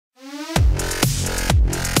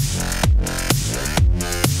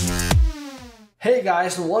Hey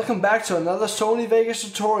guys, and welcome back to another Sony Vegas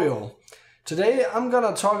tutorial. Today I'm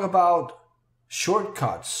gonna talk about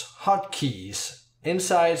shortcuts, hotkeys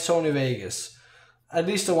inside Sony Vegas. At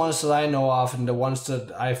least the ones that I know of and the ones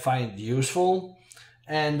that I find useful.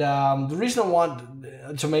 And the reason I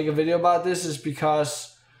want to make a video about this is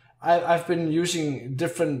because I've been using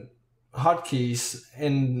different hotkeys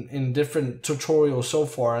in different tutorials so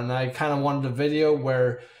far, and I kind of wanted a video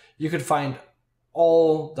where you could find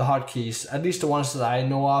all the hotkeys, at least the ones that I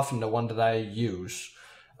know of and the one that I use.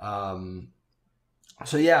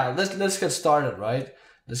 So yeah, let's get started, right?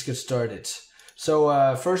 Let's get started.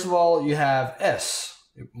 So first of all, you have S.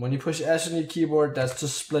 When you push S on your keyboard, that's to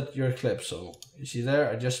split your clip. So you see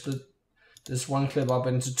there, I just split this one clip up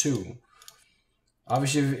into two.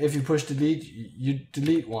 Obviously, if you push delete, you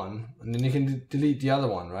delete one, and then you can delete the other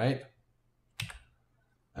one, right?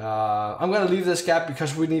 I'm going to leave this gap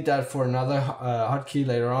because we need that for another hotkey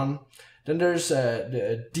later on. Then there's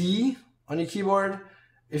the D on your keyboard.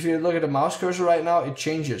 If you look at the mouse cursor right now, it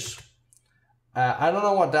changes. I don't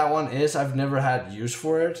know what that one is. I've never had use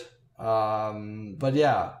for it. But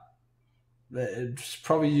yeah, it's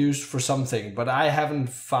probably used for something, but I haven't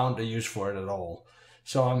found a use for it at all.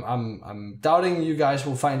 So I'm doubting you guys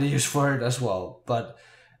will find a use for it as well. But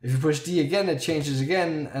if you push D again, it changes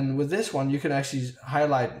again, and with this one, you can actually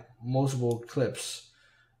highlight multiple clips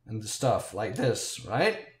and stuff like this,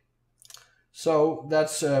 right? So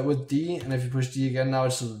that's with D, and if you push D again, now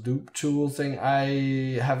it's a loop tool thing.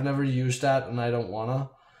 I have never used that, and I don't wanna,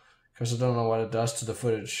 because I don't know what it does to the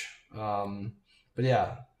footage. But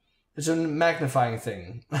yeah, it's a magnifying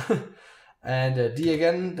thing. And D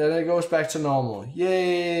again, then it goes back to normal.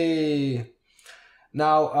 Yay!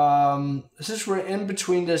 Now, since we're in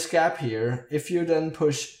between this gap here, if you then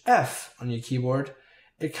push F on your keyboard,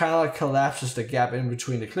 it kind of like collapses the gap in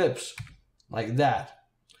between the clips, like that.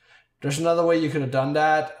 There's another way you could have done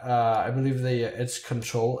that. I believe it's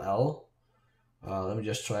CTRL+L. Let me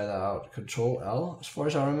just try that out. CTRL+L, as far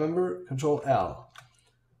as I remember, CTRL+L.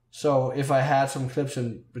 So if I had some clips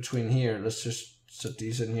in between here, let's just set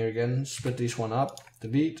these in here again, split these one up,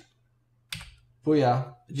 delete.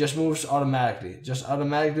 Booyah, it just moves automatically. Just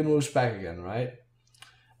automatically moves back again, right?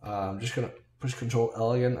 I'm just gonna push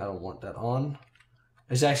CTRL+L again. I don't want that on.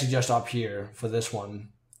 It's actually just up here for this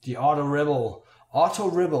one. The auto ribble.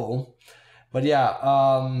 But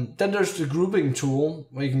yeah, then there's the grouping tool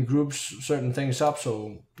where you can group certain things up.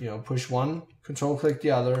 So, you know, push one, control click the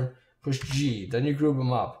other, push G, then you group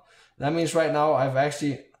them up. That means right now I've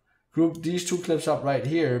actually grouped these two clips up right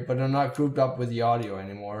here, but they're not grouped up with the audio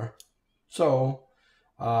anymore. So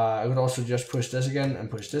I could also just push this again and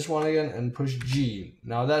push this one again and push G.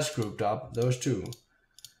 Now that's grouped up, those two.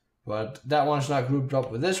 But that one's not grouped up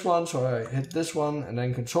with this one, so I hit this one and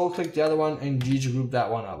then control click the other one and G to group that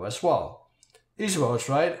one up as well. Easy votes,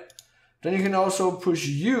 right? Then you can also push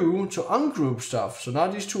U to ungroup stuff. So now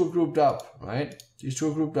these two are grouped up, right? These two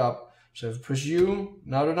are grouped up. So if I push U,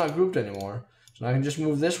 now they're not grouped anymore. So now I can just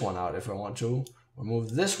move this one out if I want to, or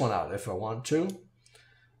move this one out if I want to.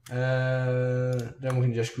 Then we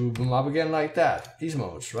can just group them up again like that. Easy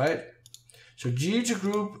modes, right? So G to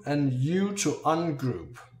group and U to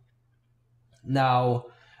ungroup. Now,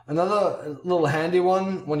 another little handy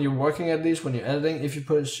one when you're working, at least when you're editing, if you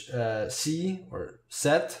push C or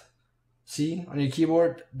set C on your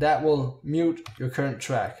keyboard, that will mute your current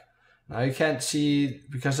track. Now you can't see,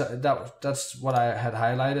 because that's what I had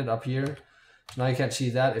highlighted up here. So now you can't see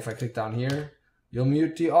that. If I click down here, you'll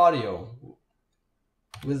mute the audio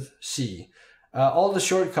with C. All the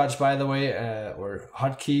shortcuts, by the way, or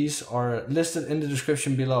hotkeys, are listed in the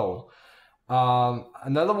description below.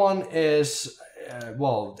 Another one is,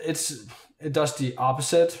 well, it does the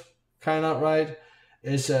opposite, kind of, right?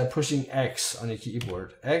 It's pushing X on your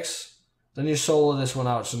keyboard. X, then you solo this one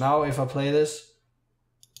out. So now if I play this,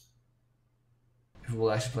 if it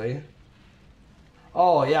will actually play.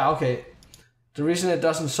 Oh, yeah, okay. The reason it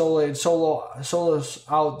doesn't solo, it solos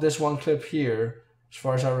out this one clip here, as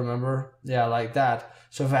far as I remember. Yeah, like that.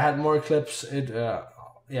 So if I had more clips,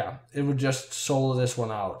 yeah, it would just solo this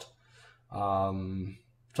one out. So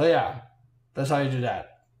yeah, that's how you do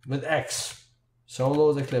that. With X,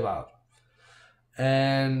 solo the clip out.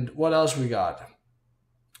 And what else we got?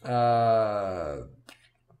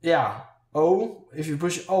 Yeah, O, if you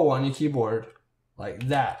push O on your keyboard, like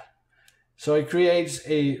that. So it creates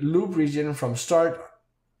a loop region from start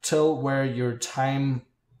till where your time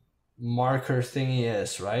marker thingy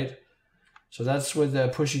is, right? So that's with the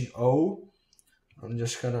pushing O. I'm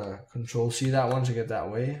just gonna control C that one to get that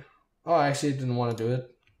way. Oh, I actually didn't want to do it.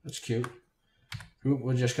 That's cute.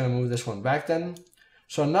 We're just gonna move this one back then.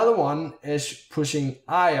 So another one is pushing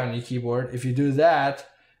I on your keyboard. If you do that,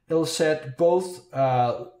 it'll set both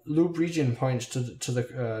loop region points to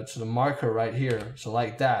the marker right here. So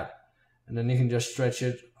like that, and then you can just stretch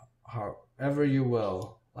it however you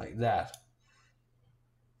will, like that.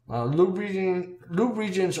 Loop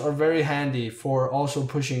regions are very handy for also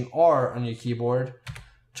pushing R on your keyboard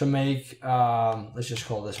to make, let's just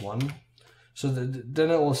call this one. So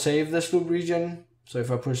then it will save this loop region. So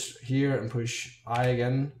if I push here and push I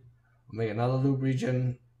again, I'll make another loop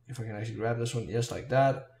region. If I can actually grab this one, yes, like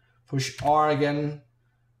that. Push R again,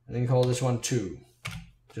 and then call this one 2,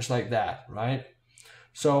 just like that, right?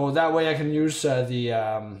 So that way I can use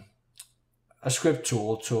a script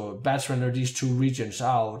tool to batch render these two regions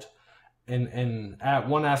out in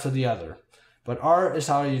one after the other. But R is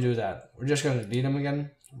how you do that. We're just going to delete them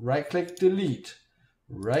again. Right click, delete.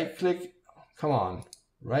 Right click, come on.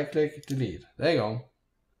 Right click, delete. There you go.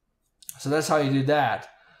 So that's how you do that.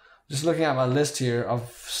 Just looking at my list here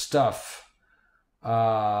of stuff.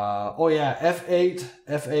 Oh yeah,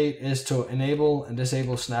 F8 is to enable and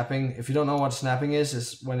disable snapping. If you don't know what snapping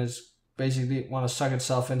is when it's basically want to suck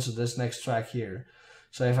itself into this next track here.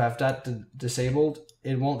 So if I have that disabled,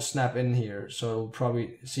 it won't snap in here. So it'll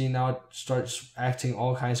probably see now it starts acting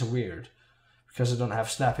all kinds of weird because I don't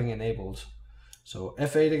have snapping enabled. So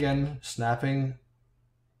F8 again, snapping.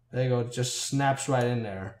 There you go, it just snaps right in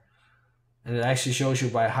there. And it actually shows you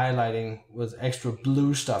by highlighting with extra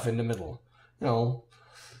blue stuff in the middle. You know,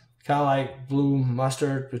 kind of like blue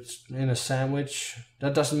mustard but in a sandwich.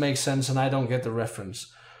 That doesn't make sense and I don't get the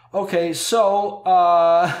reference. Okay, so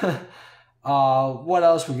what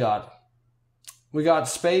else we got? We got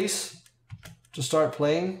space to start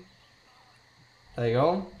playing. There you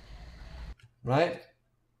go. Right?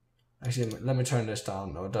 Actually, let me turn this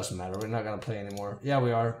down. No, it doesn't matter. We're not going to play anymore. Yeah,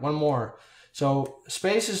 we are. One more. So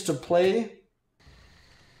space is to play.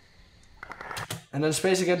 And then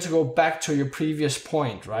space again to go back to your previous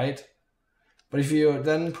point, right? But if you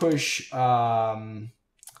then push enter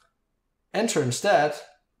instead,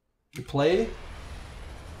 you play.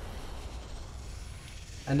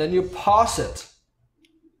 And then you pause it.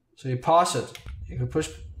 So you pause it. You can push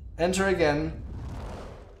enter again.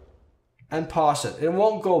 And pause it. It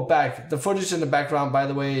won't go back. The footage in the background, by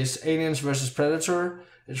the way, is Aliens vs Predator.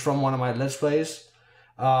 It's from one of my Let's Plays.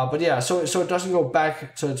 But yeah, so it doesn't go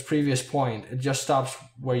back to its previous point. It just stops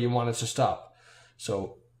where you want it to stop.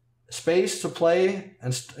 So space to play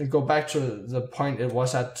and go back to the point it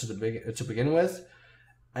was at to begin with.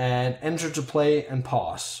 And enter to play and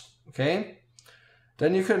pause. Okay?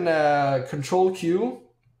 Then you can Control Q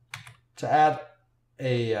to add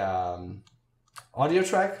a audio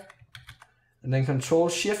track. And then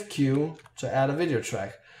Control+Shift+Q to add a video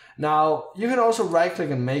track. Now, you can also right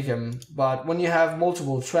click and make them, but when you have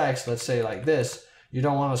multiple tracks, let's say like this, you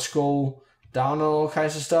don't want to scroll down on all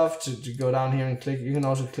kinds of stuff to go down here and click. You can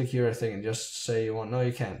also click here, I think, and just say you want. No,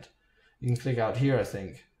 you can't. You can click out here, I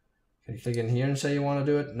think. Can you click in here and say you want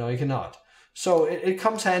to do it? No, you cannot. So it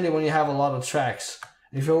comes handy when you have a lot of tracks.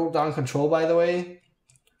 If you hold down Control, by the way,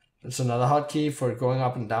 that's another hotkey for going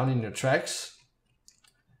up and down in your tracks.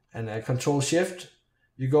 And Control-Shift,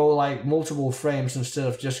 you go like multiple frames instead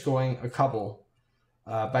of just going a couple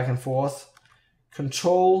back and forth.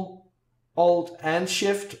 Control, Alt, and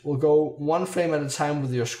Shift will go one frame at a time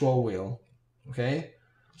with your scroll wheel. Okay,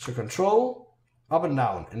 so Control, up and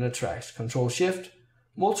down in the tracks. Control-Shift,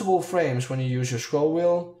 multiple frames when you use your scroll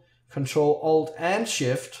wheel. Control, Alt, and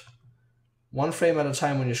Shift, one frame at a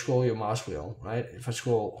time when you scroll your mouse wheel. Right? If I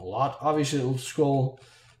scroll a lot, obviously it'll scroll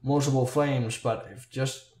multiple frames, but if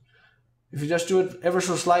you just do it ever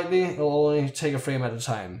so slightly, it'll only take a frame at a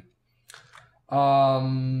time.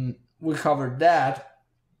 We covered that.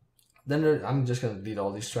 Then I'm just going to delete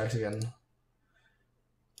all these tracks again.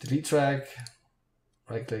 Delete track.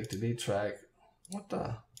 Right click, delete track. What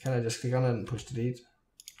the? Can I just click on it and push delete?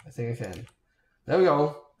 I think I can. There we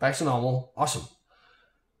go. Back to normal. Awesome.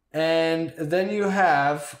 And then you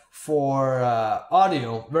have for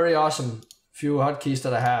audio, very awesome few hotkeys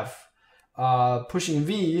that I have. Pushing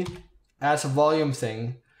V adds a volume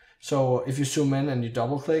thing. So if you zoom in and you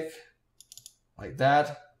double click like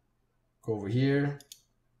that, go over here,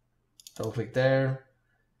 double click there,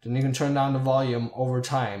 then you can turn down the volume over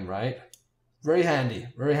time, right? Very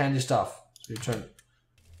handy stuff. So you turn.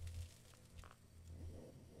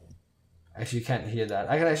 Actually, you can't hear that.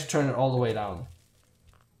 I can actually turn it all the way down.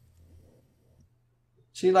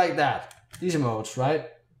 See, like that. Easy modes, right?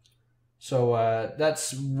 So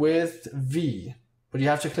that's with V. But you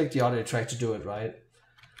have to click the audio track to do it, right?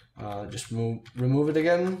 Just remove it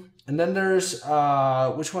again. And then there's,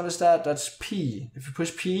 which one is that? That's P. If you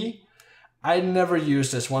push P, I never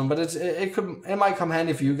use this one, but it might come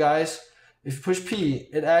handy for you guys. If you push P,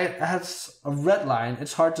 it has a red line.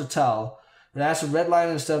 It's hard to tell. It has a red line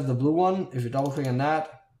instead of the blue one. If you double click on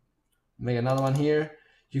that, make another one here,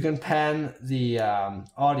 you can pan the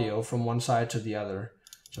audio from one side to the other.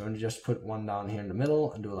 So I'm going to just put one down here in the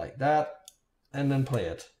middle and do it like that, and then play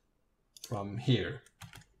it from here.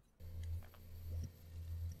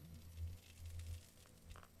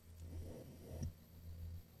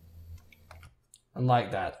 And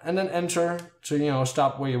like that, and then enter to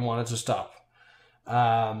stop where you want it to stop.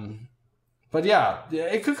 But yeah,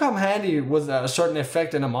 it could come handy with a certain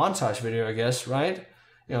effect in a montage video, I guess, right?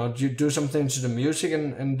 You do something to the music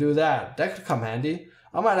and do that. That could come handy.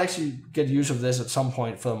 I might actually get use of this at some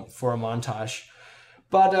point for a montage.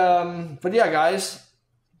 But yeah, guys,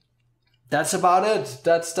 that's about it.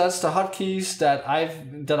 That's the hotkeys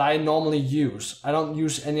that I normally use. I don't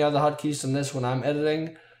use any other hotkeys than this when I'm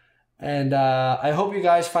editing. And I hope you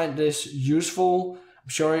guys find this useful.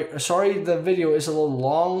 I'm sorry the video is a little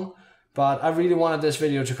long, but I really wanted this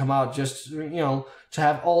video to come out just to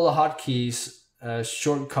have all the hotkeys,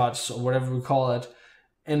 shortcuts or whatever we call it,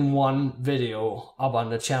 in one video up on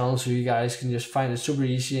the channel, so you guys can just find it super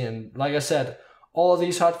easy. And like I said, all of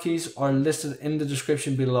these hotkeys are listed in the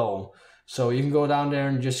description below. So you can go down there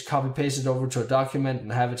and just copy paste it over to a document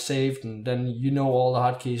and have it saved, and then you know all the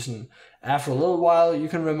hotkeys, and after a little while you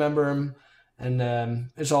can remember them, and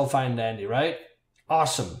it's all fine and dandy, right?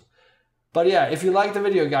 Awesome. But yeah, if you like the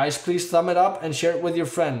video, guys, please thumb it up and share it with your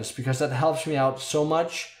friends, because that helps me out so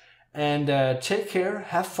much. And take care,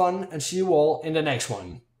 have fun, and see you all in the next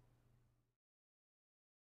one.